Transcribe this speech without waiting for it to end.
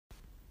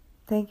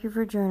Thank you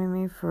for joining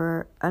me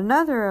for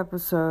another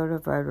episode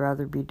of I'd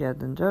Rather Be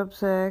Dead Than Dope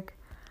Sick.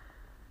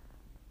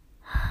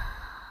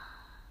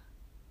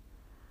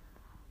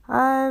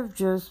 I've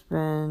just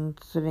been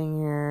sitting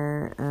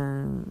here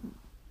and...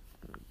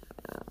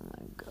 oh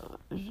my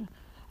gosh.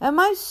 Am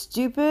I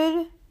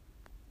stupid?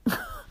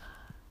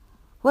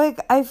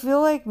 I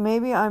feel like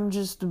maybe I'm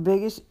just the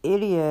biggest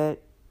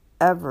idiot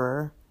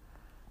ever.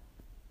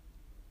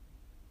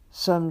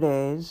 Some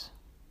days.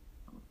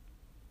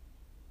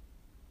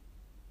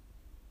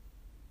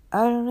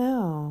 I don't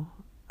know.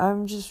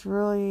 I'm just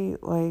really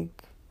I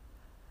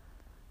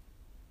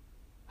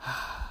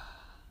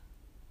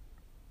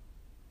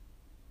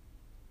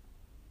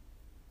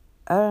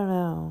don't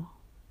know.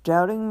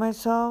 Doubting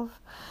myself?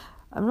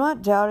 I'm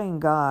not doubting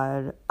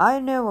God.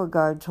 I know what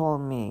God told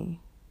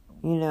me.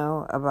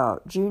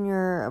 About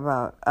Junior,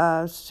 about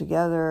us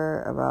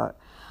together,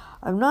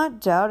 I'm not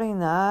doubting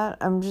that.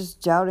 I'm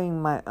just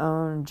doubting my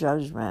own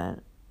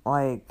judgment.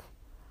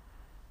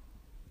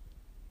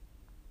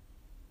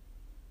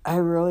 I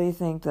really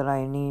think that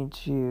I need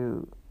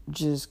to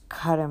just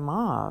cut him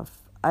off.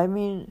 I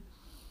mean,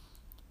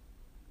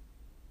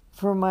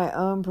 for my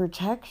own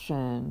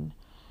protection.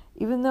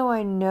 Even though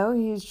I know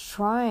he's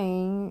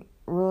trying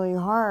really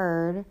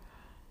hard,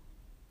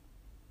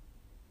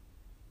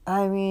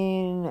 I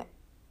mean,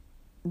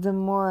 the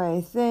more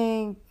I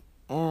think,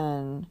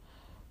 and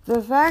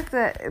the fact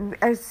that,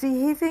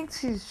 he thinks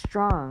he's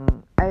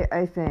strong,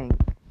 I think.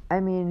 I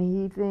mean,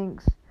 he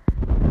thinks,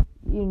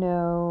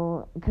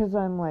 because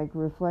I'm,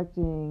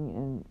 reflecting,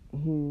 and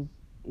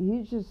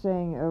he's just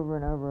saying over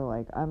and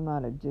over, I'm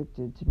not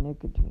addicted to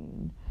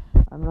nicotine.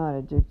 I'm not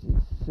addicted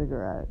to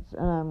cigarettes.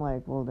 And I'm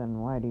like, well, then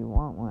why do you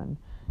want one?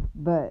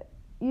 But,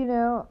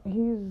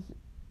 he's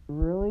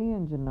really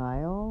in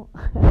denial.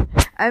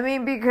 I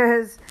mean,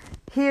 because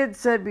he had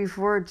said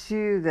before,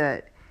 too,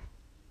 that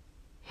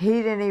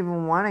he didn't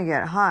even want to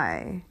get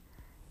high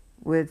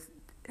with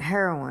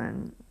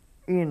heroin,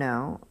 And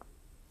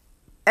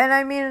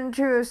I mean,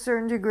 to a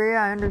certain degree,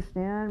 I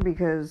understand,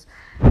 because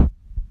when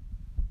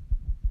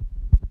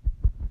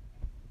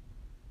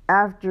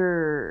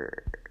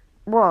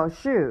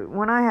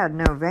I had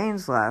no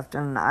veins left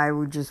and I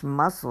would just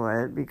muscle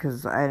it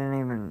because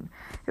it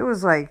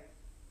was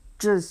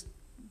just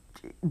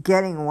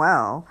getting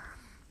well.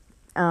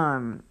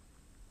 I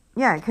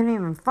couldn't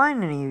even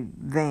find any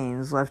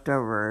veins left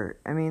over.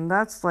 I mean,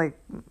 that's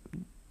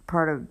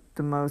part of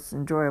the most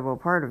enjoyable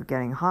part of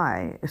getting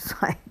high. It's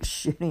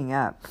shooting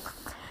up.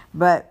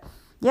 But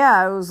yeah,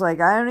 I was I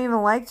don't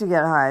even like to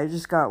get high. I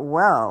just got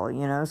well,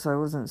 so I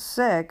wasn't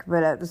sick.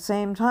 But at the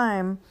same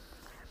time,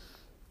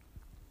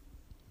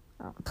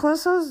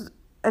 plus I was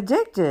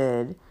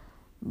addicted.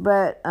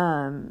 But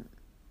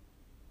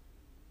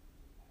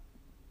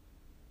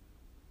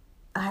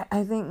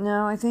I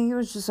think it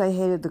was just I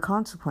hated the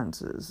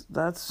consequences.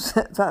 That's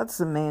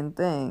the main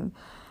thing.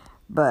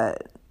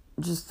 But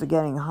just the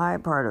getting high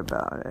part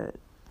about it.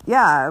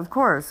 Yeah, of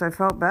course, I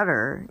felt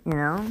better,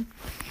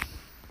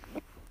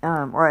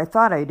 or I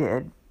thought I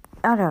did.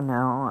 I don't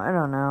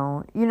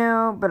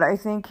know, but I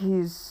think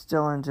he's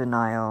still in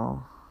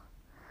denial.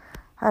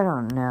 I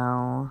don't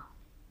know.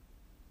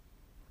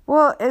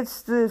 Well,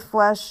 it's the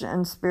flesh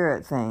and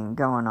spirit thing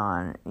going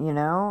on,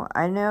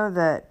 I know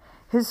that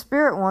his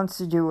spirit wants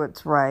to do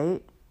what's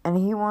right, and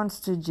he wants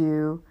to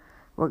do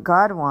what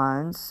God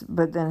wants,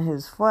 but then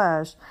his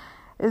flesh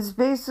is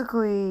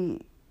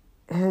basically,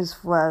 his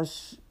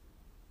flesh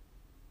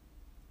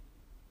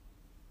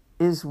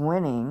is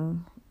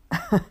winning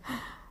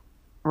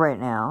right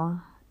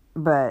now.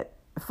 But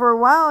for a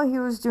while he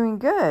was doing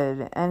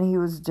good, and he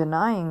was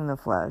denying the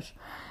flesh.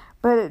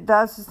 But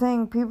that's the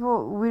thing,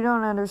 we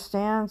don't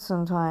understand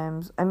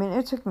sometimes. I mean,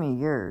 it took me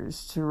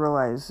years to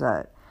realize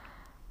that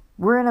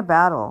we're in a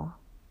battle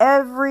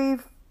every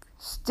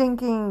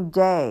stinking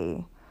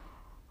day.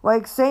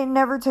 Satan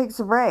never takes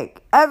a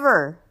break,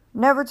 ever.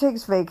 Never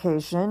takes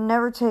vacation,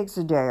 never takes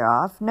a day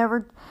off,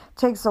 never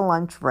takes a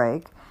lunch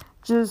break.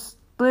 Just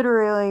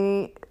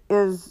literally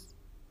is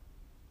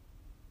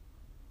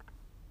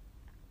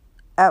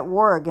at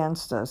war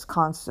against us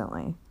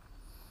constantly.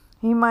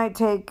 He might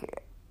take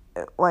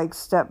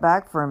step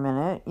back for a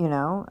minute,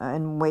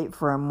 and wait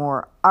for a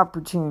more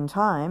opportune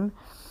time,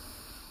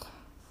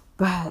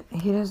 but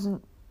he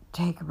doesn't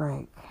take a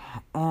break,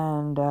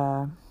 and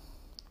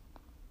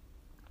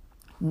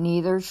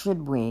neither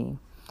should we.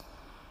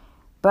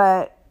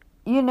 But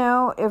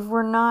if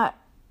we're not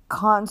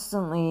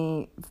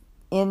constantly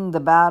in the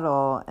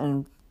battle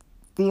and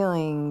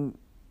feeling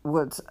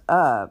what's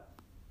up,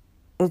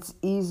 it's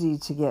easy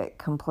to get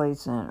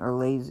complacent or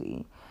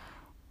lazy.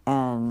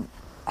 And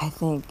I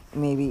think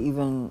maybe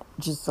even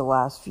just the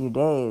last few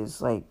days,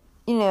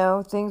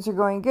 things are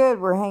going good.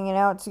 We're hanging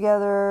out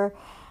together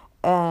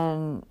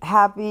and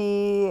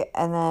happy.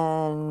 And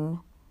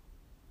then,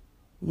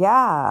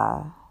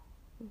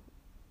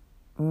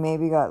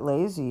 maybe got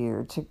lazy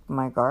or took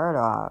my guard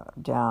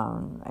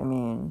down. I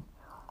mean,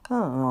 I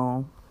don't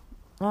know.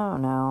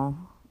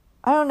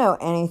 I don't know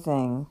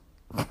anything.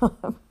 I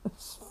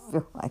just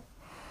feel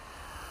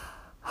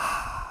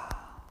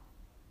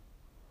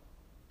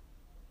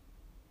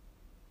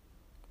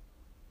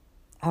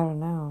I don't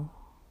know.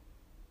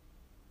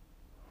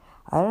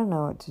 I don't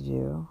know what to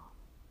do.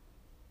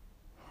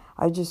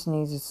 I just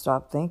need to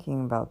stop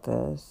thinking about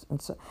this. And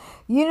so,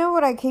 you know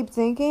what I keep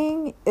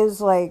thinking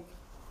is like,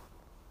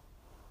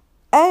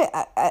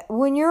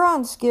 when you're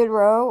on Skid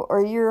Row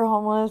or you're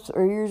homeless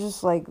or you're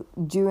just like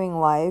doing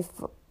life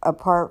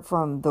apart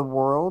from the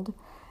world,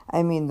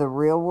 I mean the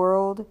real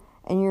world,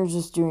 and you're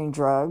just doing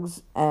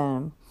drugs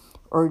and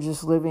or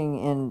just living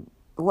in,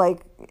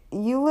 like,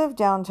 you live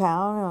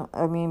downtown,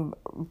 I mean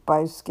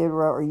by Skid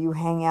Row, or you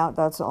hang out,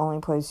 that's the only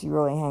place you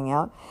really hang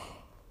out.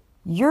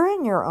 You're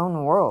in your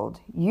own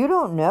world. You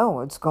don't know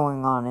what's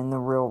going on in the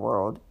real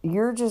world.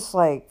 You're just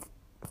like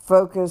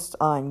focused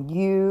on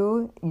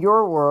you,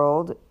 your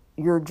world,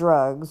 your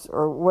drugs,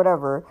 or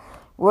whatever,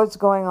 what's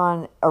going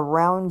on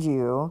around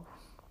you,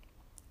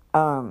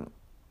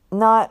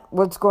 not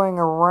what's going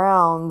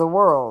around the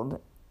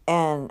world.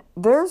 And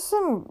there's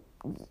some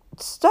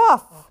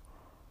stuff,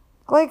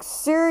 like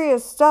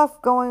serious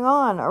stuff going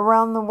on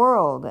around the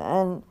world.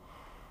 And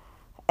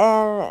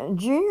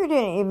Junior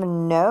didn't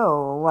even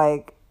know,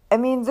 like, I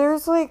mean,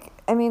 there's like,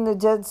 I mean, the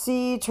Dead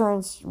Sea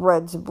turns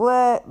red to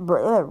blood,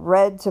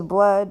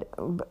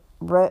 oh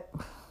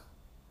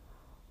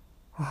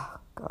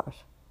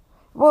gosh.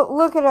 Well,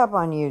 look it up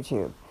on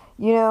YouTube.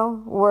 You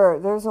know, where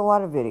there's a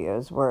lot of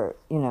videos where,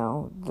 you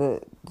know,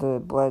 the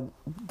blood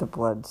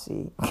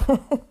sea,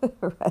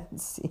 the Red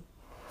Sea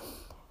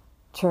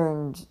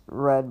turned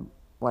red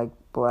like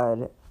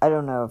blood. I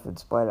don't know if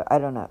it's blood. I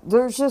don't know.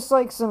 There's just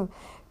like some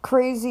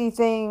crazy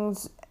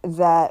things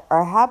that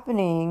are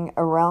happening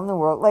around the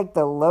world, like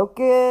the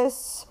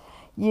locusts,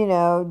 you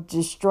know,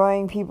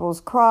 destroying people's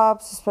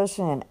crops,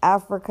 especially in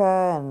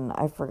Africa, and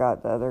I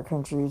forgot the other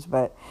countries,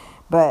 but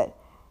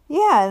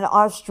yeah, in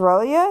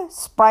Australia,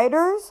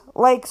 spiders,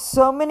 like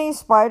so many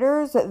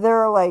spiders that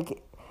there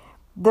were,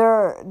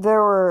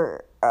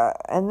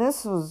 and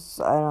this was,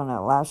 I don't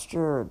know, last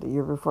year or the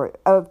year before,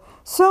 of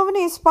so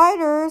many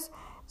spiders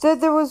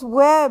that there was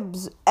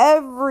webs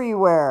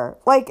everywhere,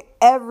 like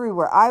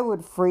everywhere. I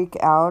would freak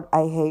out.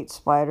 I hate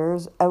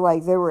spiders.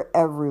 Like, they were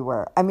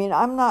everywhere. I mean,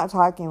 I'm not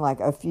talking like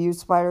a few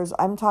spiders.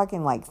 I'm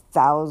talking like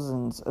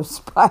thousands of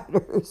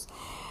spiders.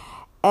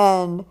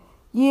 And,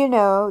 you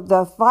know,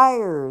 the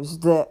fires,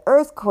 the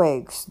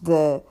earthquakes,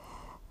 the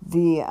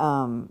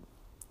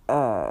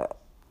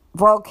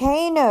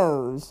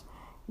volcanoes,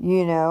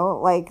 you know,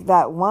 like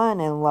that one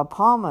in La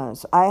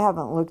Palmas. I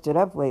haven't looked it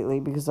up lately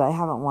because I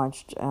haven't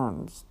watched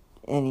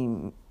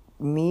any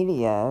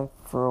media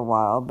for a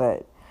while,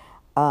 but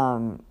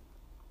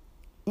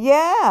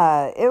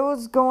yeah, it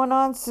was going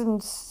on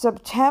since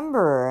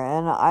September,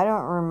 and I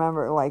don't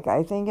remember, like,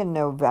 I think in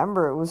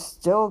November it was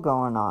still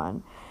going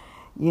on,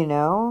 you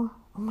know?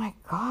 Oh my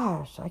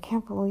gosh, I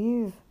can't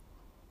believe,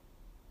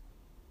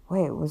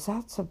 wait, was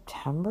that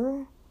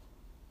September?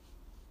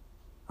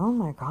 Oh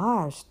my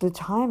gosh, the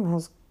time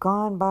has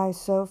gone by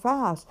so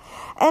fast.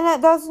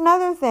 And that's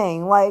another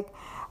thing, like,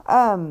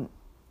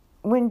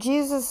 when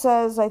Jesus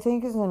says, I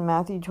think it's in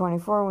Matthew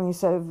 24, when he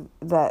said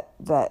that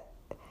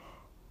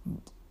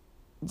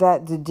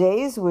the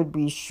days would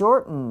be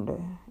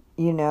shortened,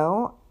 you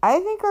know, I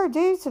think our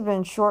days have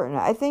been shortened.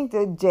 I think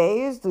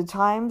the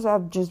times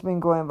have just been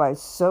going by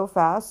so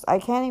fast. I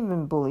can't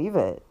even believe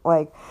it.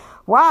 Like,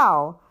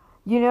 wow,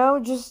 you know,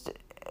 just,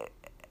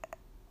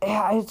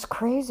 yeah, it's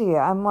crazy.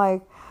 I'm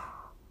like,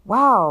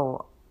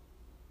 wow,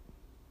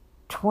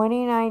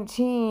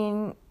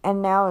 2019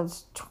 and now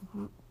it's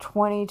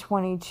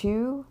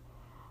 2022.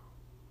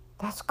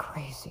 That's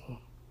crazy.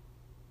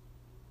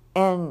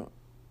 And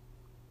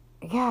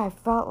yeah, I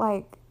felt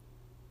like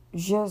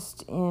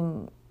just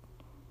in,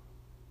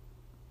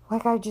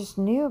 like, I just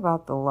knew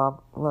about the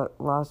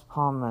Las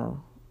Palmas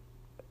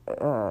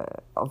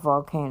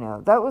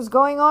volcano that was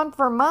going on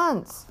for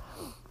months.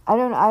 I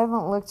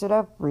haven't looked it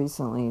up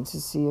recently to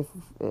see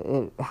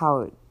how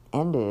it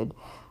ended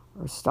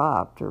or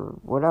stopped or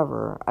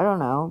whatever. I don't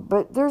know,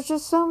 but there's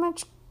just so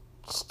much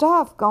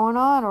stuff going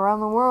on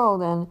around the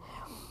world, and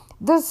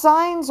the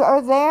signs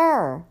are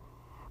there.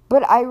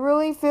 But I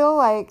really feel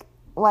like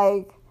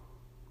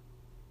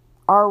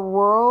our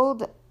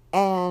world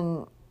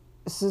and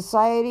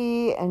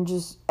society and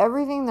just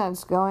everything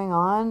that's going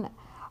on,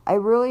 I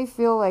really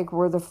feel like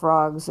we're the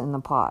frogs in the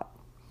pot.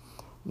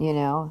 You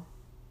know,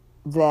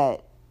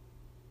 that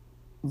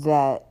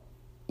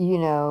you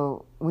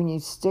know, when you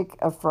stick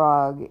a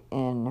frog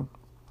in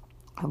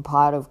a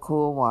pot of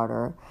cool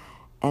water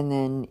and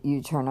then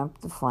you turn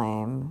up the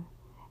flame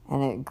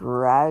and it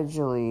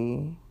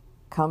gradually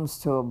comes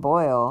to a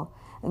boil,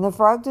 and the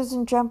frog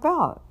doesn't jump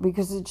out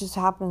because it just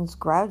happens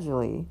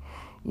gradually,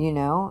 you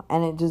know,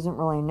 and it doesn't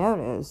really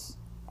notice.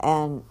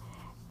 And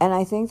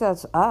I think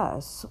that's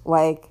us.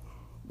 Like,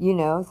 you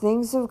know,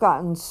 things have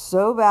gotten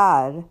so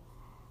bad,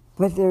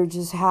 but they're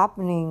just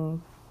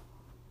happening,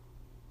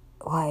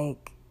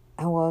 like,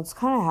 well, it's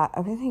kind of,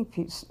 I think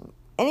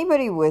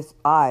anybody with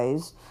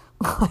eyes,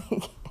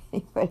 like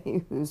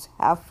anybody who's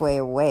halfway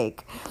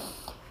awake,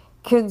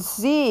 can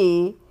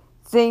see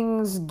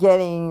things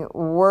getting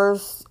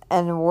worse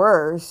and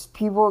worse,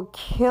 people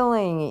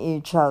killing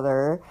each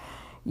other,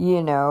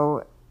 you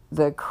know,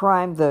 the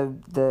crime,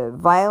 the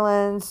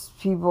violence,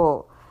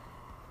 people.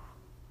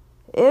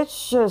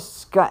 It's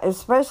just got,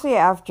 especially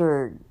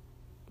after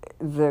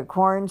the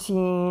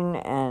quarantine,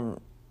 and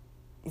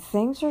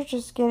things are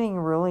just getting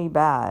really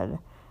bad.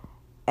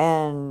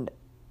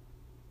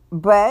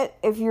 But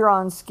if you're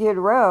on Skid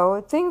Row,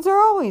 things are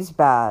always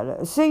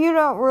bad. So you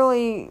don't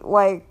really,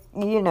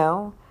 you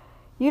don't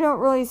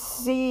really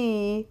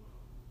see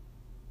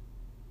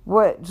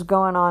what's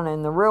going on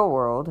in the real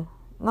world.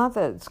 Not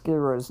that Skid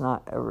Row is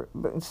not,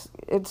 but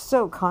it's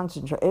so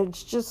concentrated.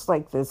 It's just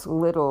like this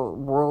little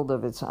world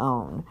of its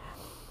own.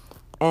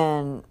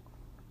 And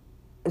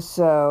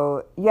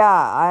so,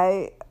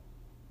 yeah,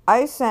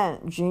 I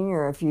sent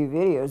Junior a few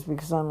videos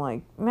because I'm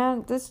like,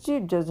 man, this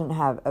dude doesn't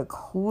have a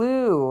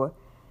clue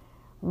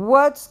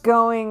what's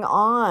going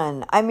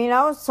on. I mean,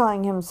 I was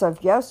telling him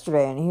stuff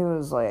yesterday, and he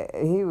was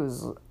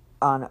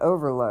on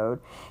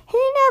overload.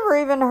 He never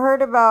even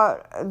heard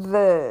about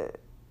the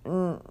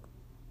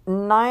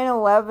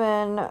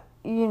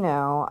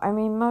 9/11, I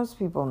mean, most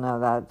people know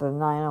that. The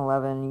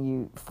 9/11,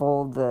 you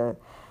fold the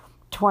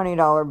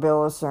 $20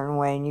 bill a certain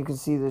way and you can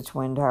see the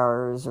Twin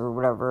Towers or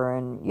whatever.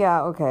 And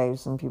yeah, okay,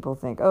 some people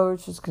think, oh,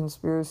 it's just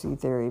conspiracy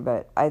theory.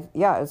 But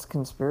it's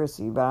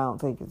conspiracy, but I don't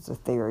think it's a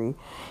theory.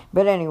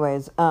 But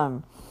anyways,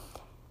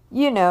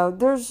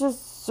 there's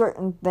just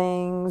certain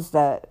things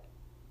that,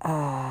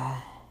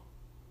 I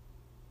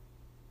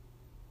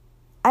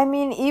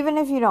mean, even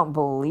if you don't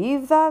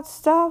believe that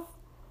stuff,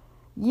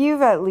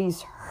 you've at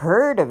least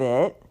heard of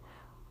it.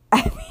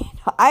 I mean,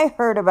 I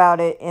heard about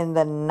it in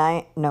the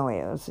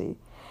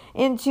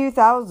in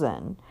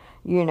 2000,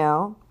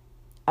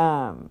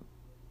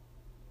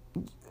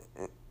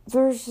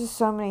 there's just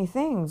so many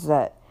things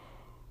that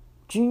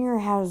Junior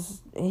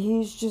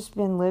he's just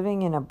been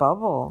living in a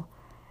bubble.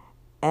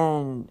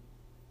 And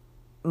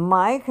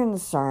my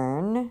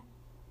concern,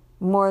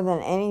 more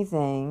than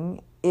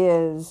anything,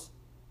 is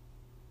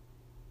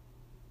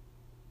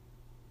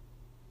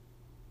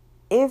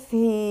if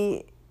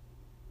he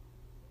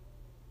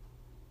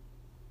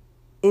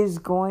is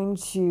going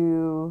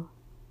to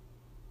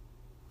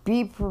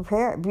be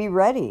prepared, be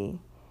ready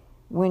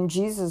when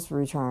Jesus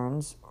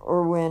returns,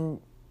 or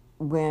when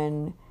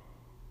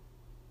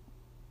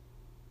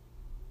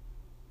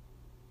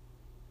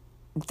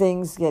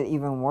things get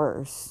even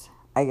worse,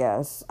 I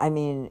guess. I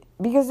mean,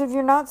 because if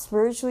you're not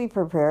spiritually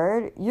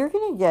prepared, I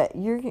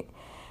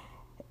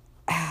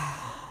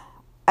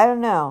don't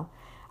know.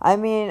 I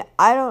mean,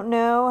 I don't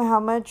know how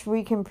much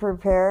we can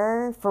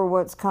prepare for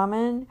what's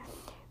coming,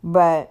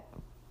 but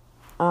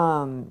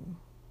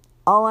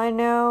all I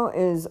know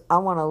is I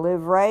want to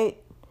live right.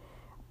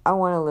 I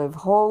want to live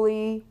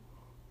holy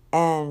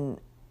and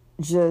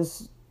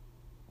just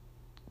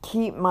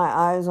keep my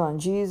eyes on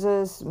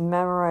Jesus,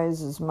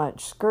 memorize as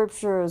much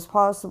scripture as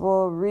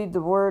possible, read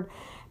the word,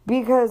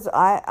 because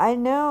I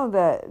know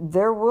that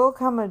there will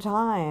come a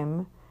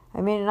time. I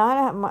mean, it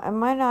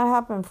might not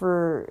happen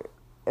for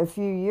a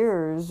few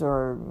years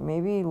or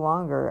maybe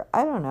longer.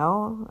 I don't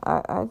know.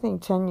 I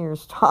think 10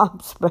 years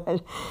tops,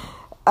 but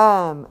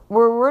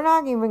we're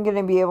not even going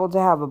to be able to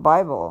have a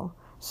Bible.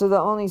 So the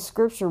only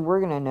scripture we're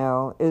going to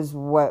know is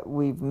what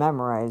we've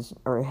memorized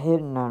or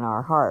hidden in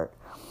our heart,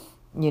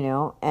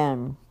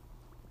 and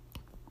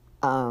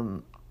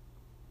no,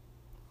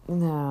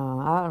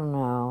 I don't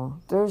know.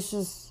 There's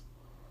just,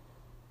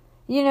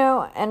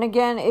 and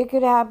again, it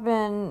could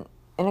happen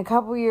in a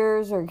couple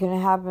years or it can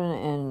happen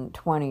in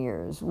 20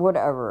 years,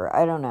 whatever,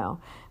 I don't know.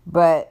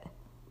 But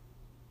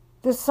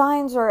the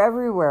signs are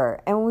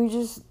everywhere, and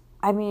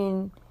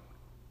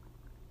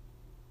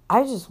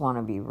I just want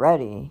to be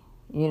ready,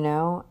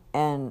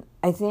 and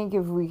I think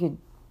if we could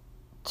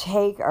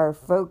take our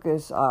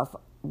focus off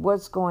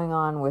what's going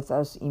on with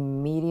us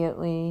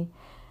immediately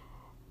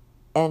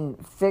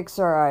and fix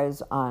our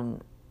eyes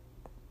on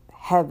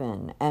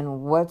heaven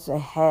and what's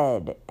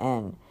ahead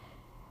and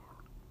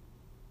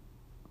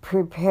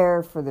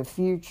prepare for the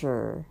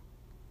future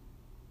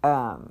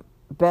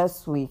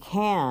best we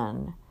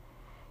can,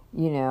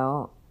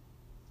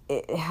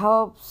 it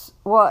helps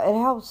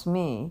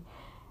me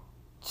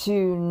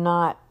to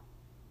not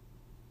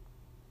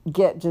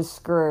get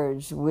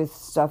discouraged with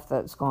stuff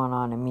that's going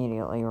on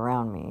immediately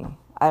around me.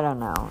 I don't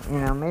know,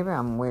 maybe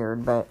I'm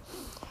weird, but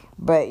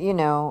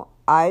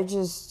I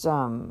just,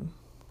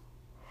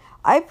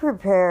 I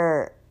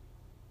prepare,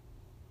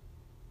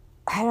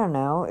 I don't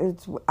know,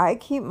 I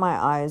keep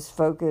my eyes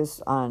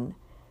focused on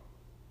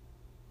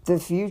the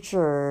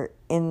future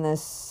in the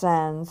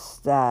sense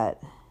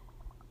that,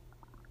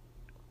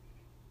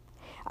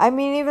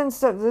 even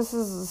stuff,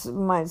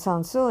 might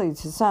sound silly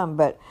to some,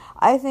 but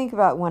I think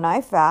about when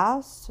I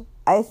fast,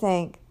 I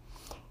think,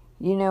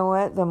 you know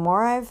what, the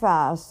more I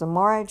fast, the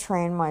more I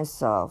train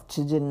myself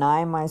to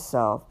deny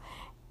myself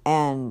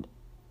and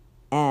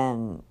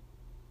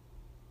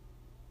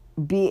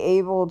be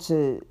able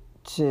to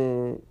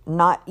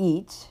not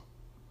eat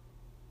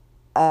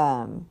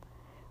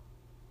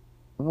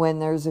when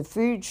there's a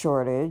food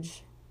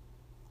shortage.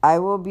 I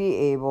will be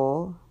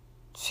able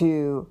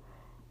to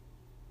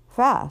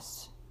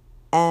fast.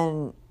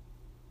 And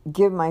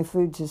give my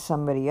food to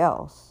somebody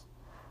else.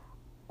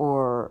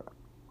 Or,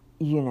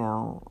 you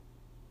know,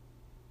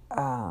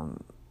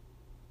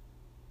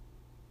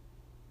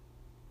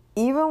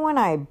 even when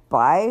I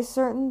buy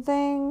certain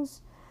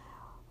things,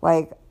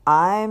 like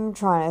I'm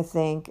trying to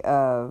think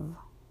of,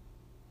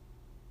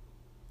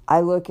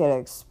 I look at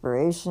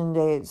expiration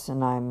dates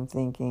and I'm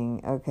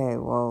thinking, okay,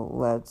 well,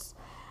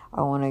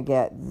 I want to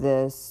get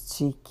this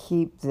to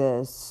keep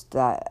this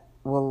that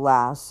will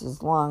last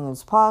as long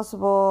as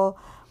possible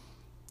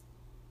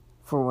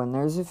for when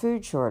there's a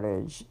food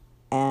shortage.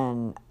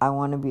 And I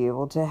want to be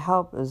able to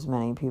help as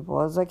many people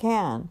as I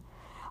can.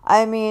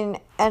 I mean,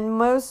 and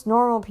most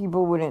normal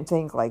people wouldn't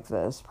think like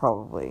this,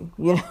 probably,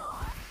 you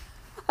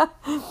know.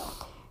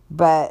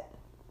 But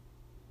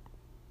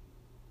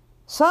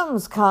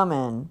something's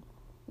coming,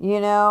 you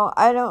know.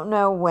 I don't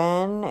know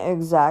when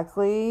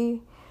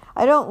exactly.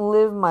 I don't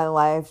live my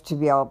life to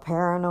be all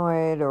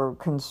paranoid or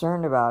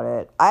concerned about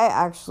it. I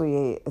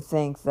actually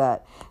think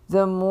that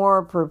the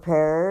more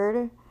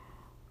prepared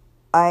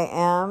I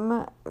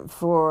am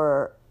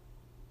for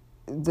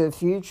the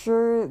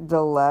future,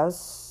 the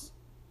less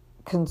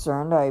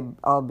concerned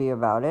I'll be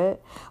about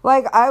it.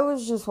 Like, I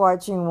was just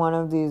watching one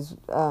of these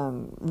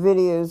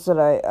videos that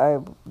I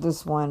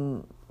this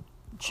one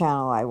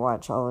channel I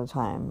watch all the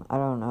time. I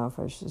don't know if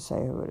I should say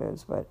who it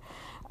is, but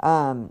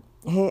I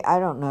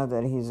don't know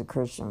that he's a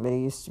Christian, but he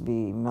used to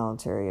be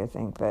military, I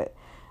think, but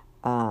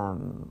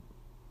now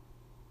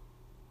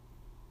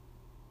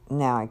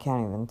I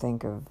can't even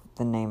think of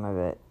the name of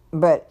it.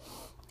 But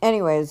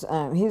anyways,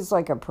 he's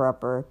like a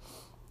prepper,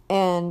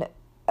 and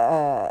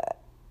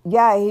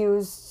yeah, he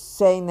was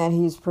saying that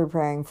he's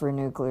preparing for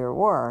nuclear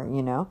war,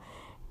 you know,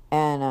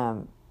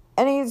 and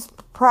he's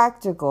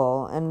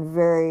practical and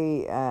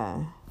very,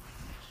 I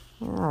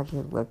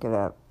could look it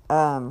up.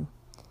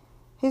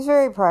 He's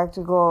very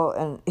practical,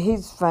 and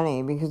he's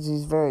funny because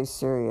he's very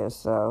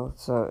serious, though,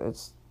 so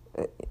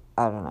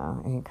I don't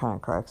know, he kind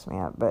of cracks me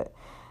up, but,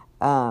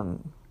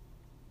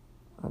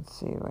 let's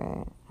see,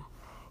 wait.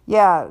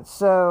 Yeah,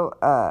 so,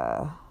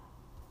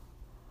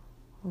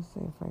 let's see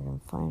if I can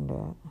find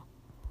it.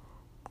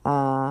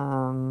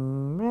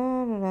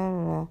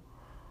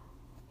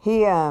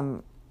 He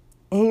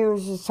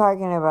was just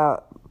talking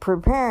about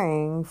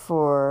preparing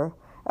for,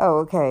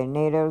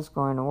 NATO's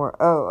going to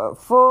war.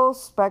 Full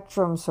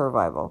spectrum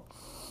survival.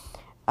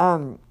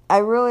 I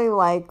really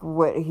like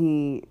what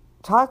he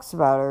talks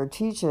about or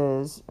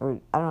teaches, or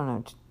I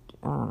don't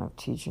know if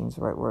teaching is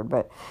the right word,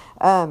 but,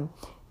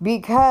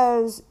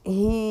 because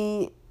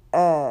he,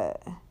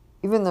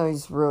 even though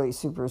he's really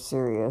super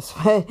serious,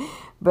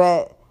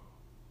 but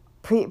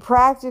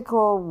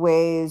practical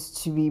ways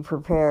to be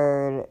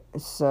prepared,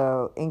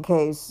 so in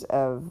case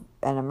of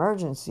an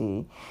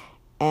emergency,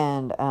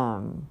 and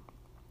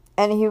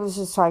he was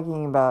just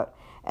talking about,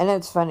 and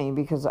it's funny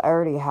because I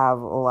already have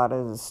a lot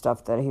of the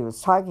stuff that he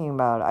was talking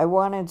about. I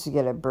wanted to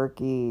get a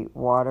Berkey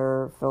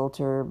water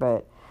filter,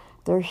 but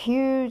they're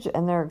huge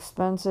and they're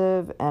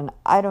expensive, and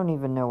I don't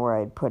even know where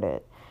I'd put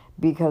it.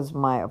 Because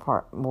my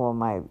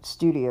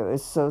studio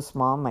is so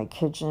small, my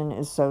kitchen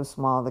is so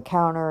small, the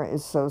counter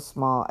is so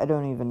small, I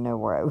don't even know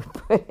where I would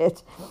put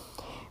it.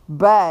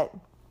 But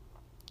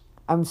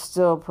I'm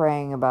still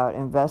praying about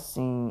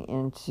investing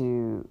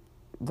into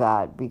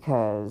that,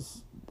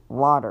 because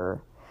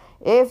water,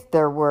 if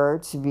there were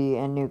to be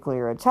a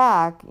nuclear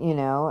attack, you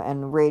know,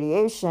 and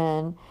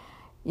radiation,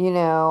 you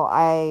know,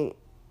 I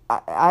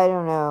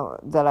don't know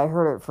that I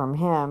heard it from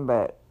him,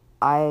 but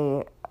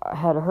I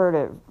had heard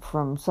it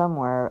from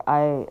somewhere.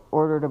 I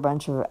ordered a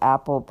bunch of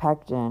apple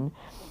pectin,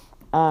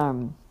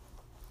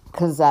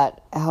 because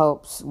that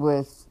helps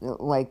with,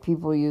 like,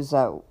 people use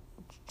that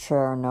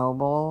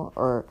Chernobyl,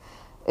 or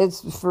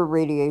it's for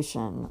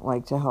radiation,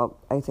 like, to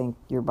help, I think,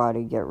 your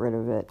body get rid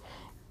of it.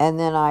 And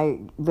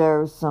then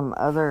there's some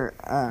other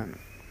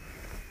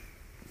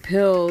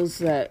pills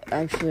that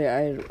actually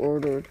I had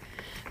ordered.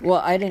 Well,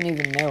 I didn't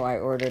even know I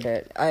ordered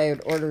it. I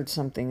had ordered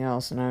something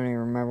else, and I don't even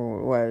remember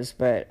what it was.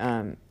 But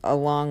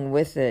along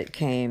with it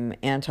came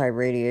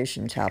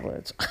anti-radiation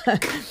tablets.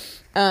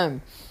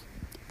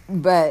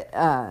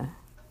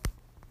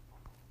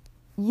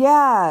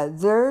 Yeah,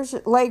 there's,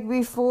 like,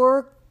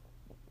 before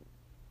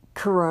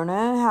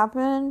Corona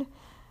happened,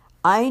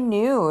 I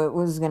knew it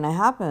was going to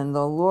happen.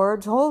 The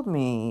Lord told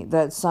me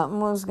that something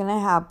was going to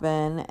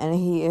happen, and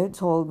He had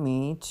told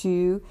me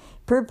to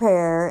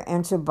prepare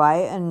and to buy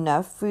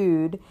enough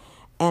food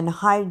and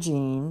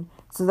hygiene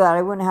so that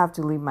I wouldn't have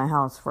to leave my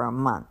house for a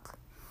month.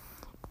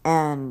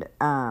 And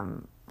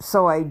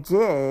so I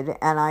did,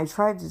 and I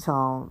tried to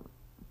tell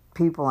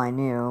people I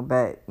knew,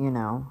 but, you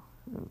know,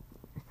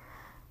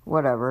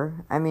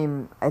 whatever. I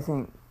mean, I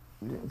think,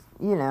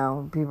 you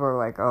know, people are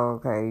like,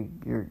 oh, okay,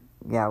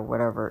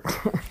 whatever,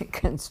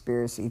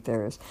 conspiracy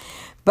theorist.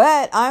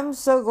 But I'm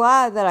so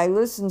glad that I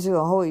listened to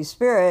the Holy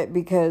Spirit,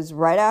 because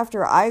right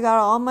after I got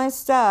all my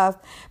stuff,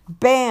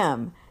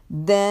 bam,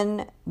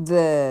 then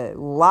the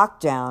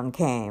lockdown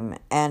came,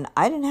 and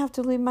I didn't have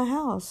to leave my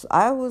house.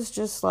 I was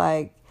just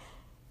like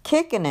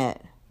kicking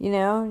it, you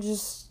know,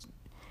 just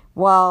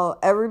while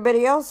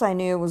everybody else I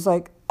knew was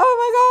like, oh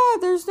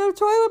my God, there's no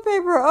toilet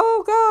paper.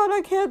 Oh God,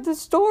 I can't, the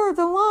store,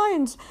 the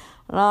lines.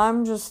 And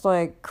I'm just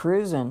like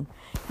cruising,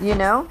 you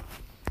know?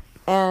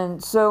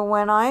 And so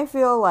when I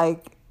feel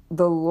like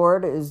the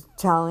Lord is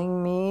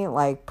telling me,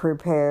 like,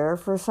 prepare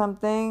for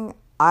something,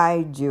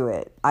 I do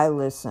it. I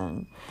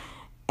listen.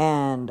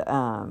 And,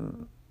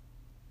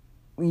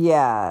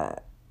 yeah,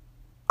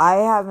 I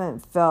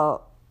haven't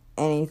felt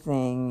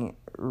anything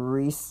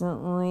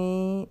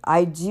recently.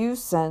 I do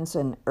sense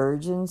an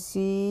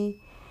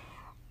urgency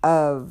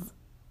of,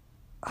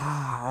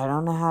 I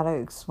don't know how to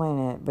explain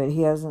it, but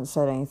he hasn't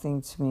said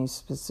anything to me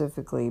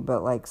specifically,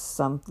 but like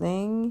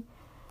something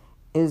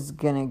is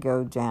gonna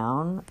go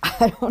down.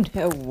 I don't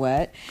know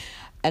what,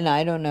 and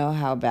I don't know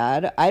how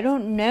bad. I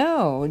don't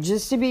know,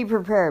 just to be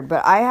prepared.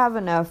 But I have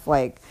enough,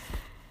 like,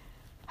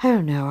 I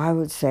don't know, I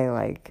would say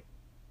like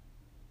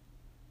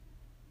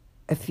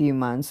a few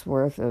months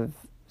worth of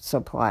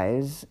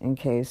supplies in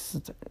case,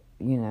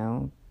 you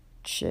know,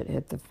 shit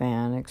hit the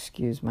fan,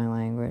 excuse my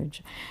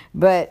language.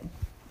 But,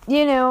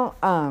 you know,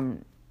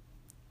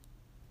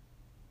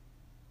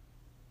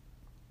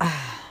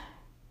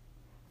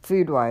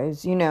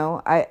 food-wise, you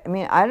know, I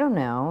mean, I don't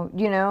know,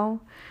 you know,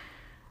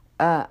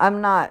 I'm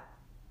not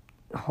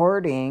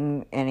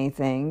hoarding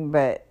anything,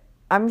 but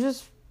I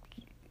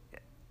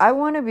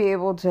want to be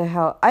able to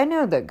help. I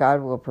know that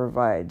God will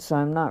provide, so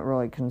I'm not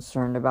really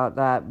concerned about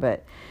that,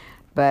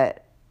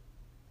 but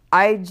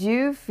I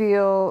do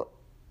feel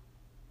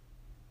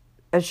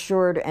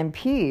assured and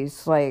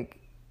peace, like,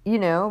 you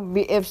know,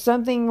 if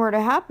something were to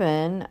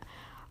happen,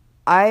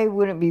 I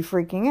wouldn't be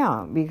freaking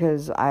out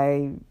because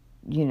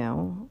you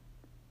know,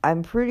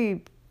 I'm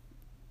pretty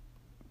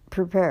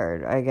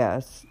prepared, I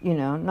guess, you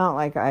know, not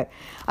like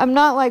I'm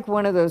not like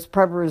one of those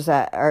preppers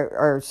that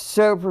are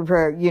so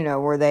prepared, you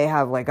know, where they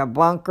have like a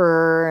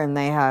bunker and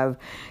they have,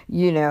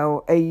 you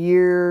know, a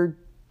year,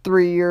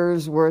 3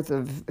 years worth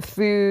of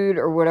food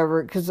or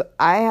whatever, because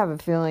I have a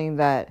feeling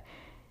that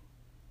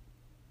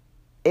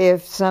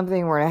if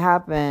something were to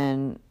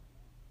happen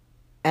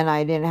and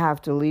I didn't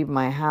have to leave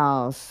my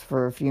house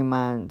for a few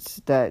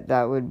months,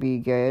 that would be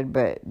good.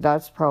 But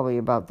that's probably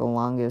about the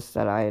longest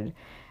that I'd,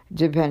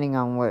 depending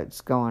on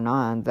what's going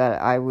on, that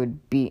I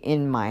would be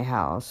in my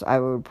house. I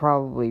would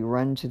probably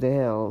run to the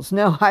hills.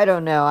 No, I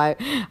don't know.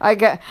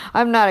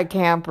 I'm not a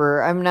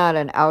camper. I'm not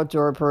an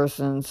outdoor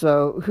person.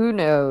 So who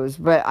knows?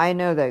 But I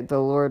know that the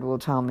Lord will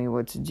tell me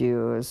what to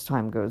do as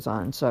time goes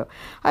on. So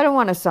I don't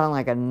want to sound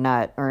like a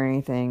nut or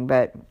anything,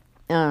 but,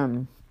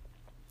 you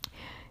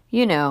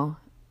know,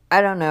 I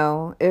don't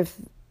know if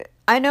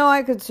I know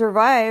I could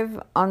survive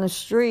on the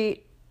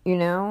street, you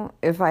know,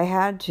 if I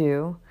had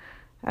to.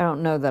 I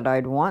don't know that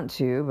I'd want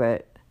to,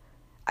 but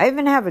I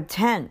even have a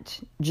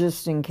tent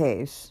just in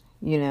case,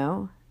 you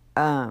know.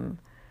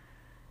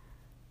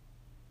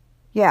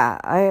 Yeah,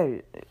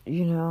 I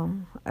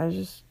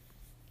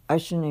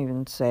shouldn't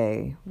even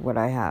say what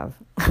I have.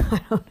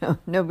 I don't know.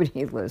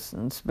 Nobody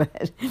listens,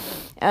 but,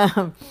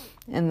 well,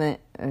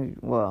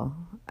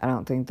 I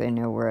don't think they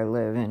know where I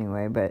live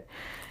anyway, but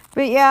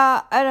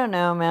yeah, I don't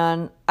know,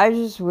 man. I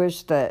just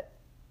wish that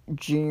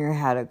Junior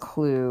had a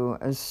clue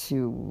as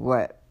to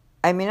what,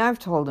 I mean, I've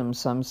told him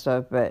some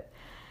stuff, but,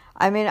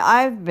 I mean,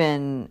 I've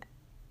been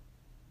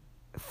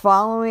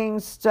following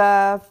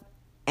stuff,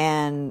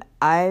 and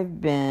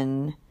I've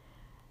been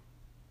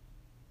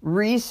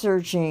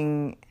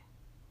researching,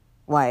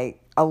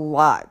 like, a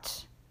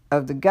lot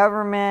of the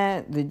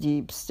government, the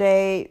deep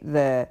state,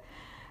 the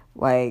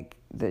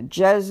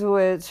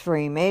Jesuits,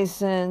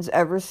 Freemasons,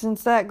 ever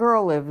since that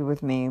girl lived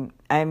with me.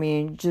 I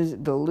mean,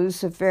 just the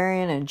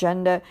Luciferian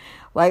agenda.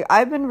 Like,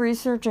 I've been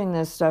researching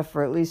this stuff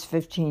for at least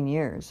 15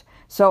 years.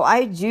 So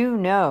I do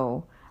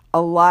know a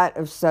lot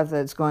of stuff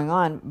that's going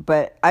on,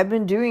 but I've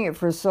been doing it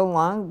for so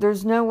long,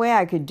 there's no way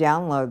I could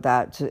download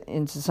that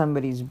into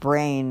somebody's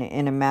brain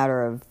in a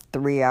matter of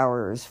 3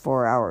 hours,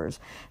 4 hours.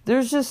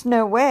 There's just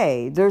no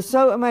way. There's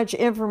so much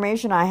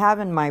information I have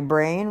in my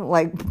brain.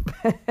 Like,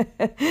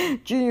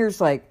 Junior's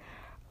like,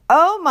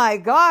 oh my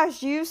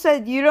gosh, you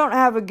said you don't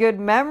have a good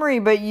memory,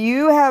 but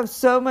you have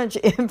so much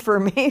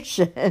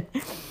information.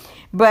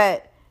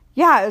 But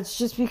yeah, it's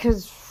just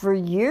because for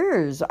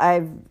years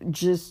I've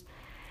just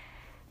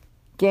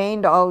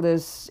gained all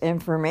this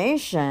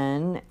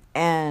information,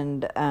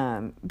 and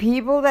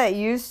people that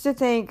used to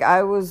think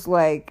I was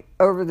like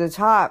over the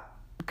top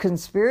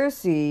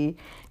conspiracy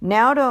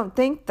now don't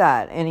think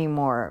that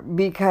anymore,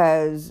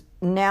 because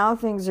now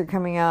things are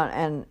coming out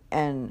and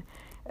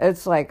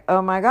it's like,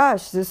 oh my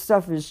gosh, this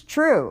stuff is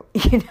true.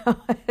 You know,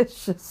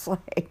 it's just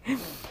like,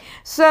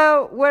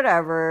 so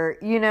whatever,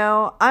 you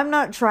know, I'm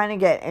not trying to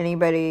get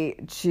anybody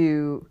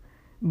to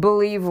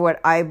believe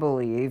what I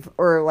believe,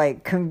 or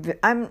like,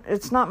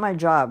 it's not my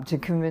job to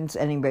convince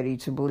anybody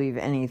to believe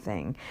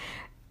anything.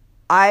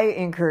 I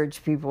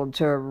encourage people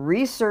to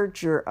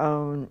research your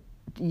own,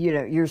 you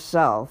know,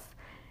 yourself,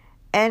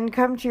 and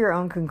come to your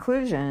own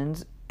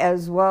conclusions,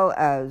 as well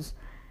as,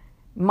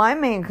 my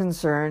main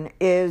concern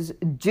is,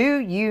 do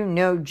you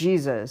know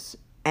Jesus?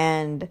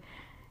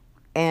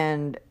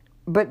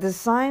 But the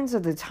signs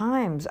of the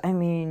times, I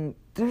mean,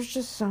 there's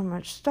just so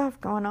much stuff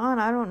going on.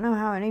 I don't know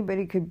how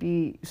anybody could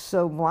be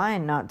so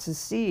blind not to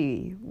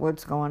see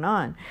what's going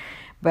on.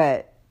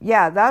 But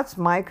yeah, that's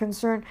my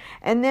concern.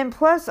 And then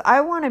plus,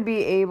 I want to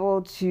be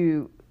able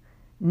to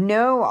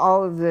know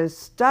all of this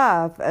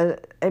stuff.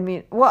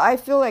 I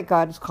feel like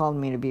God has called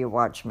me to be a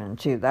watchman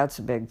too. That's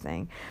a big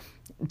thing.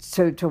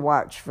 So to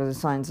watch for the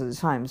signs of the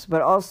times.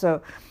 But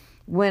also,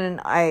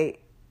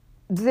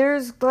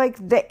 there's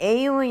like the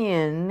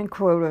alien,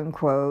 quote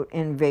unquote,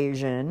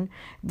 invasion.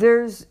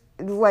 There's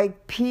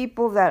like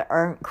people that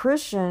aren't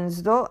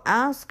Christians, they'll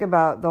ask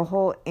about the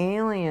whole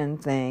alien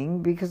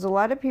thing because a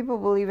lot of people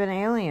believe in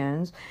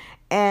aliens.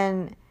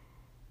 And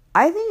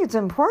I think it's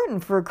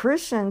important for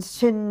Christians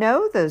to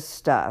know this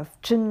stuff,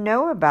 to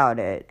know about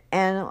it.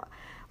 And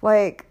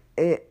like,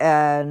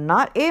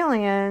 not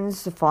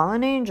aliens, the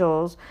fallen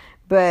angels,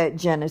 but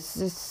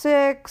Genesis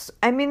 6.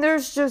 I mean,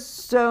 there's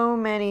just so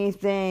many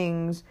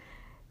things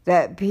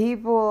that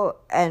people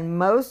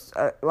and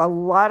a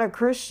lot of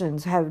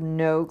Christians have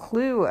no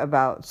clue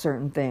about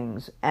certain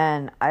things.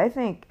 And I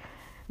think,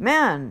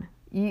 man,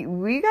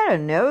 we got to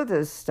know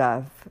this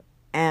stuff.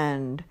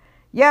 And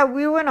yeah,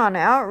 we went on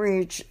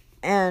outreach,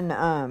 and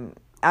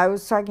I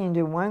was talking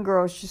to one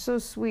girl. She's so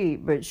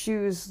sweet, but she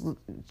was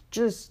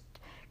just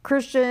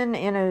Christian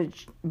in a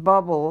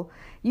bubble.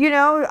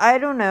 I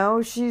don't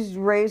know. She's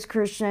raised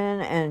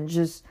Christian and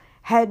just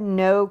had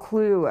no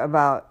clue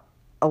about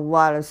a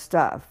lot of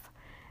stuff.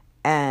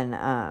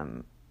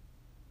 And,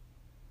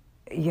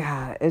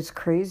 yeah, it's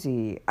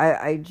crazy.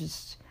 And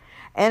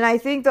I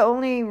think the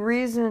only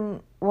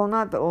reason, well,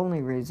 not the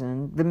only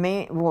reason,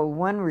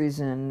 one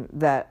reason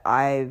that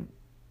I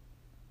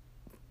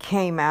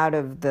came out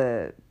of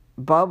the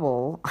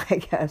bubble, I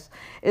guess,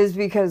 is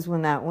because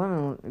when that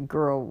woman,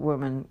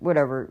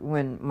 whatever,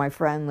 when my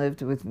friend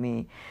lived with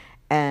me,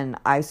 and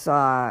I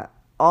saw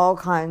all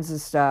kinds of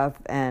stuff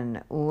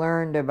and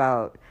learned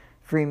about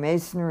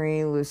Freemasonry,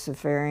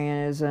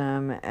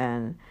 Luciferianism,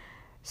 and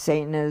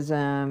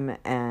Satanism,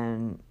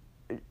 and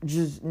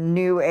just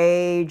New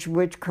Age,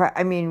 witchcraft.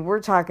 I mean, we're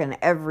talking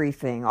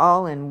everything,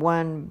 all in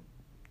one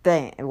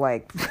thing.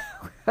 Like,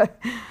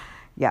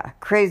 yeah,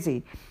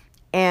 crazy.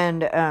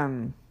 And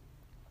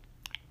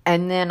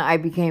then I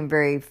became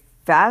very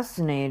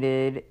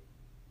fascinated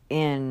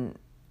in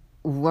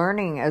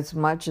learning as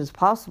much as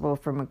possible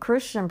from a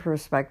Christian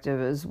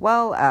perspective as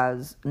well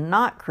as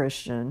not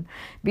Christian,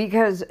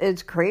 because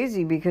it's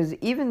crazy, because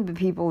even the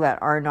people that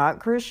are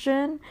not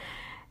Christian,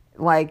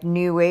 like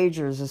New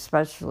Agers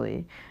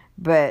especially,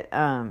 but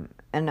and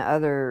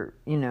other,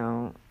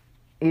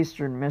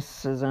 Eastern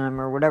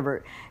mysticism or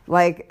whatever,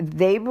 like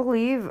they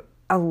believe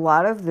a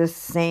lot of the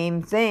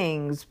same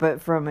things but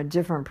from a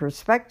different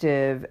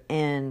perspective,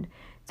 and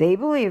they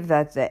believe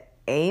that the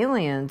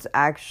aliens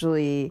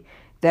actually,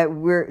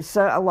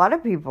 a lot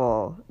of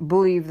people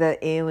believe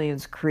that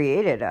aliens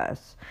created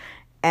us,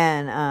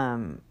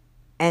 and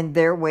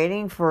they're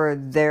waiting for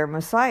their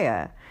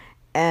Messiah.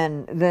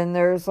 And then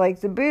there's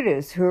like the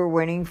Buddhists who are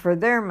waiting for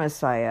their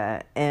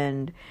Messiah,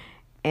 and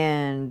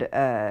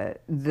the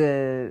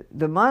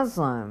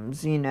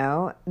Muslims,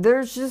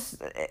 there's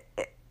just,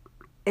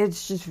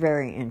 it's just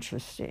very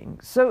interesting.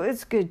 So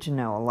it's good to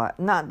know a lot.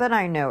 Not that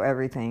I know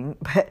everything,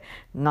 but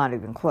not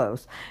even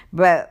close,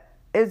 but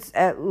it's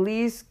at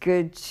least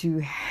good to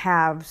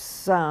have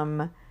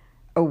some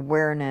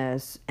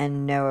awareness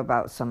and know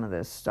about some of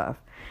this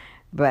stuff.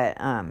 But,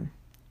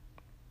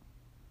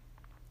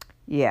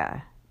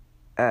 yeah.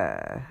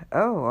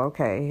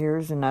 Okay.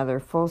 Here's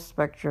another full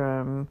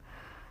spectrum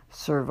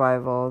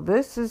survival.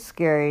 This is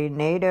scary.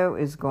 NATO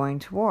is going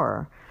to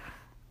war.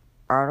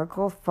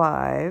 Article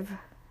 5.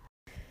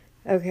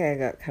 Okay, I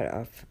got cut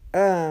off.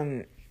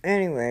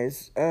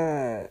 Anyways,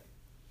 yeah.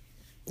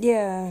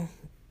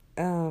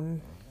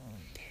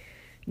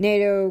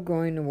 NATO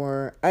going to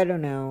war. I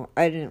don't know.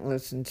 I didn't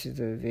listen to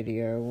the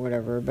video,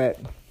 whatever, but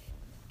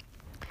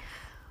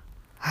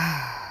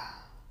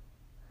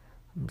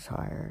I'm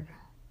tired.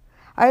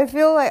 I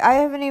feel like I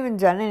haven't even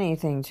done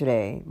anything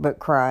today but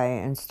cry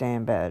and stay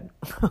in bed.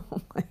 Oh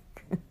my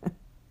God.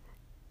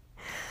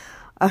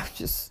 I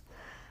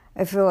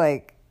feel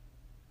like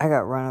I got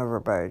run over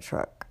by a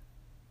truck.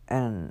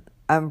 And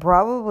I'm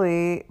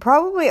probably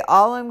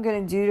all I'm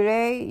going to do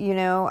today,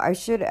 I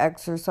should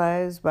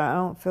exercise, but I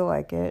don't feel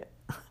like it.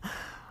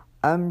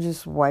 I'm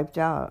just wiped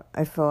out.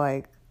 I feel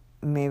like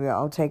maybe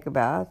I'll take a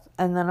bath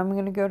and then I'm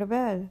going to go to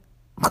bed.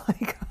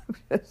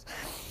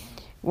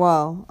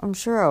 I'm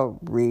sure I'll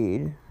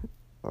read,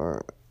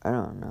 or I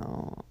don't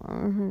know.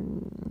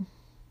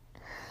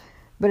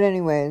 But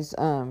anyways,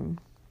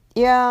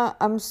 yeah,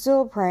 I'm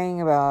still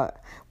praying about,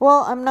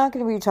 I'm not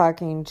going to be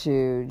talking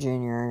to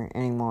Junior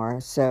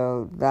anymore,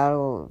 so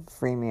that'll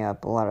free me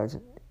up a lot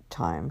of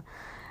time.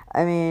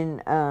 I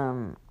mean,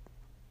 and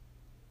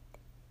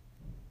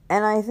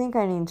I think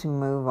I need to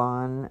move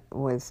on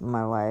with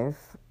my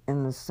life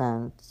in the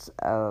sense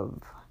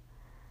of,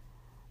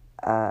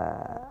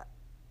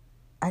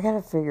 I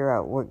gotta figure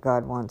out what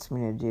God wants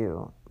me to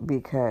do,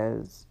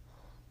 because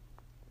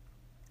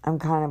I'm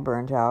kind of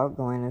burnt out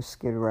going to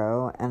Skid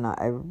Row, and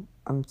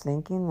I'm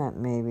thinking that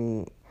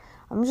maybe,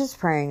 I'm just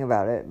praying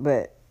about it,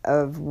 but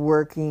of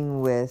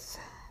working with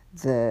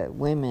the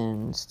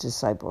women's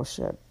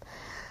discipleship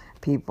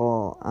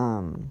people,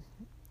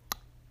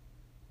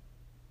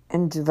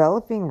 and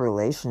developing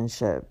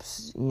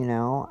relationships,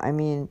 I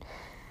mean,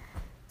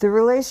 the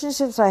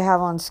relationships I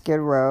have on Skid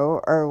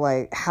Row are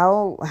like,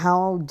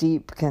 how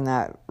deep can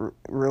that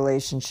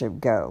relationship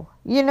go?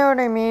 You know what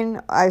I mean?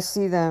 I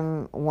see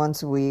them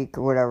once a week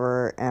or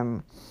whatever,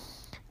 and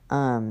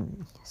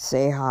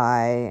say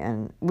hi,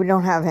 and we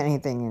don't have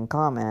anything in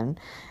common.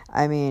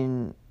 I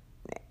mean,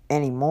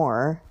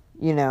 anymore,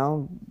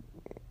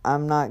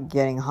 I'm not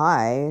getting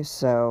high,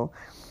 so,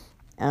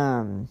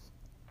 and,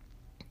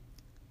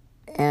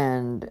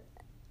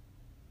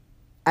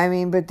 I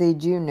mean, but they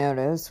do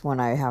notice when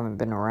I haven't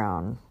been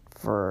around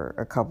for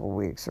a couple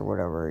weeks or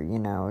whatever,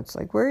 it's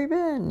like, where you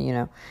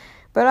been,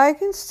 but I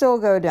can still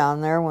go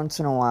down there once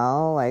in a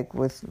while, like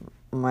with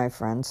my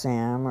friend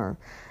Sam, or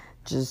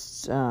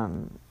just,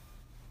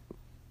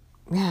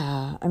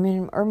 yeah, I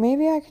mean, or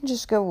maybe I can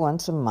just go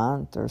once a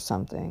month or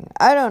something.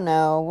 I don't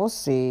know. We'll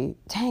see.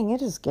 Dang,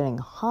 it is getting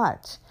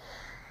hot.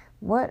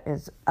 What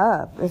is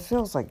up? It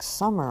feels like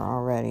summer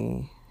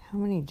already. How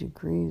many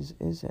degrees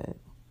is it?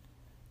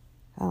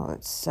 Oh,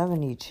 it's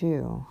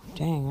 72.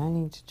 Dang, I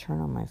need to turn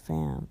on my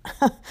fan.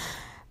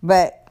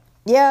 But,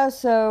 yeah,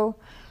 so,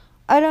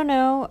 I don't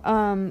know.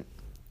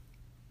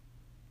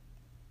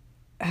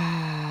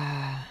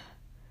 I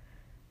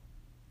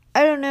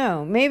don't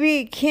know.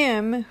 Maybe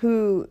Kim,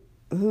 who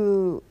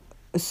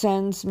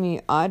sends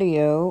me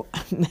audio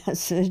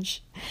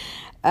message,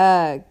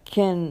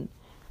 can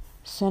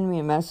send me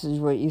a message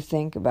what you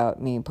think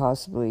about me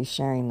possibly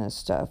sharing this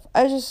stuff.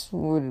 I just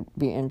would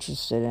be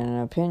interested in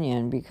an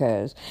opinion,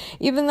 because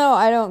even though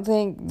I don't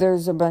think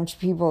there's a bunch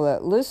of people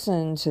that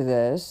listen to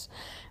this,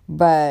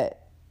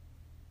 but,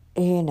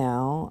 and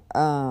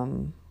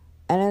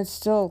it's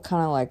still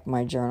kind of like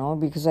my journal,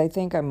 because I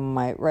think I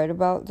might write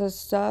about this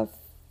stuff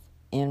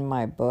in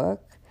my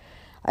book.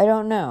 I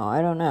don't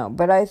know.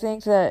 But I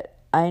think that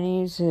I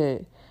need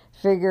to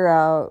figure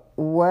out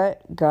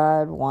what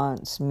God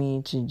wants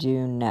me to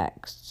do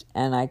next.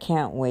 And I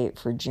can't wait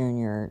for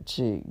Junior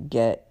to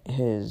get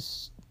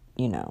his,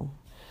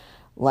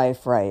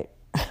 life right.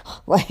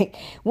 Like,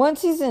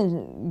 once he's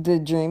in the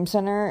Dream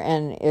Center,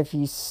 and if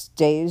he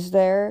stays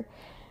there,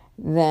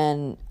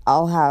 then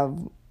I'll have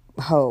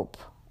hope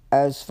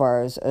as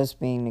far as us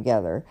being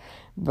together.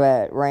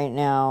 But right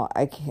now,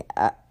 I can't,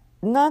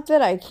 not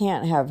that I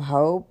can't have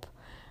hope,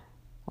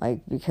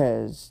 like,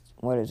 because,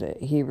 what is it?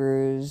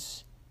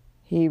 Hebrews,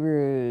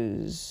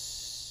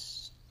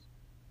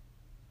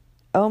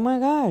 oh my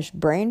gosh,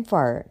 brain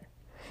fart.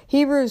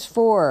 Hebrews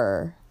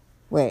 4.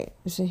 Wait,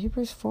 is it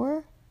Hebrews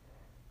 4?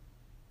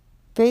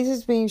 Faith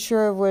is being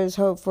sure of what is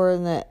hoped for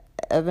and the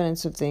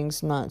evidence of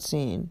things not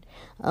seen.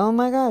 Oh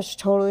my gosh,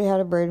 totally had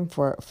a brain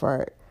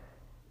fart.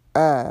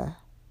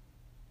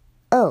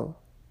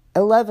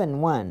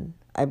 11:1,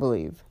 I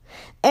believe.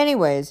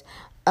 Anyways,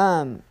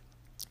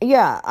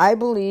 yeah, I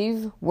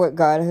believe what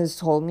God has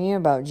told me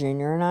about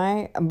Junior and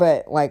I,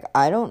 but, like,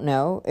 I don't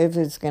know if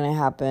it's going to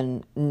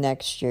happen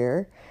next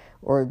year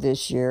or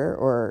this year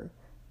or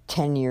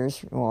 10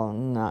 years. Well,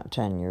 not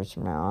 10 years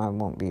from now. I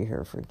won't be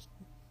here for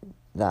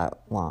that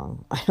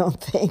long. I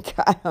don't think.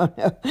 I don't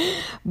know.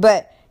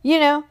 But,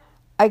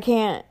 I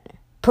can't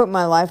put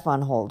my life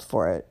on hold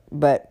for it.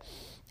 But,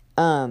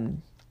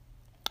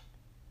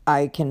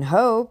 I can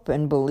hope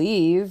and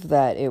believe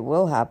that it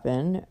will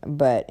happen,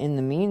 but in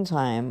the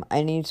meantime,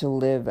 I need to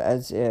live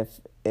as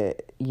if,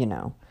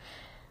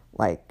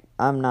 like,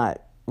 I'm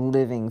not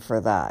living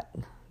for that.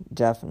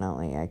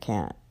 Definitely, I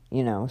can't,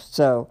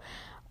 so,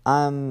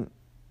 I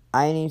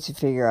need to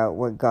figure out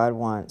what God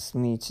wants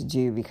me to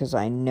do, because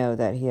I know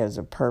that He has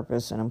a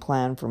purpose and a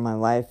plan for my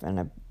life and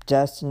a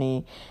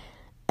destiny,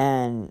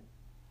 and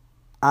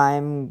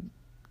I'm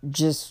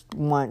just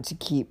want to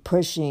keep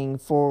pushing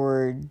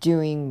forward,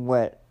 doing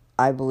what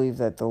I believe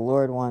that the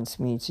Lord wants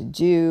me to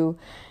do,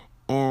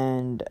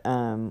 and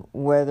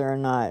whether or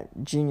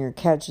not Junior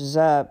catches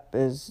up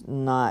is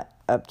not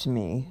up to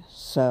me.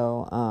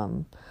 So,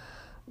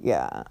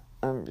 yeah,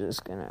 I'm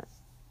just gonna,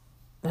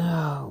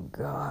 oh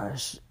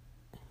gosh,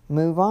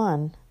 move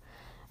on.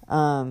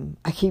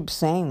 I keep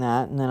saying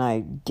that, and then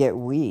I get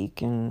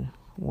weak and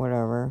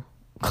whatever.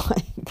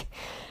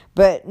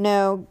 But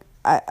no,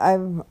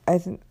 I'm.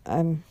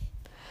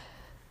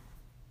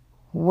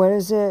 What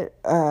is it?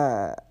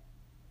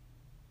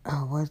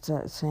 Oh, what's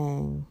that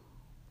saying?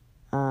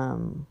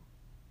 Oh,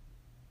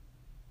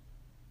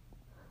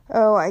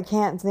 I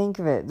can't think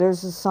of it.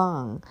 There's a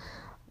song.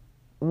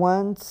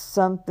 Once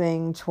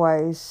something,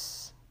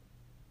 twice.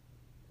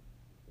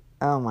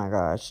 Oh my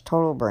gosh,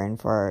 total brain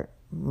fart.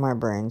 My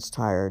brain's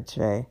tired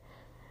today.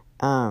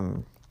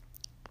 I'm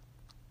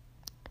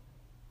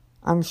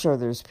sure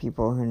there's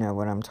people who know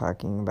what I'm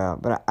talking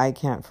about, but I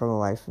can't for the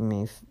life of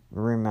me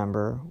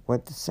remember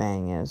what the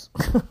saying is.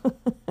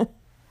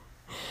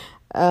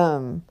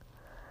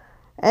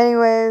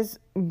 Anyways,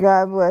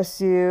 God bless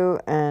you,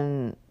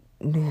 and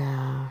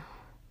yeah.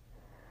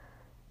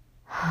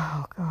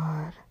 Oh, God.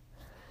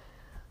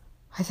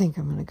 I think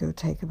I'm going to go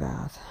take a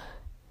bath.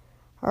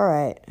 All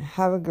right.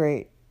 Have a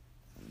great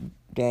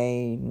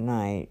day,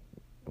 night,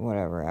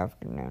 whatever,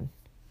 afternoon.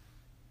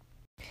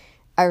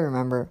 I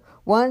remember.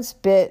 Once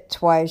bit,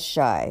 twice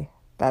shy.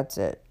 That's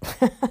it.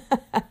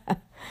 I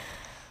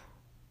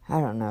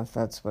don't know if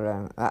that's what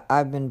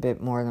I've been bit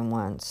more than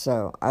once,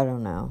 so I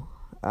don't know.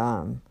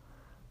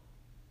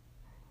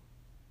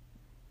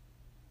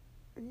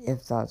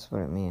 If that's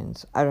what it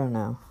means. I don't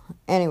know.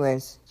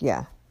 Anyways,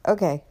 yeah.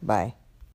 Okay, bye.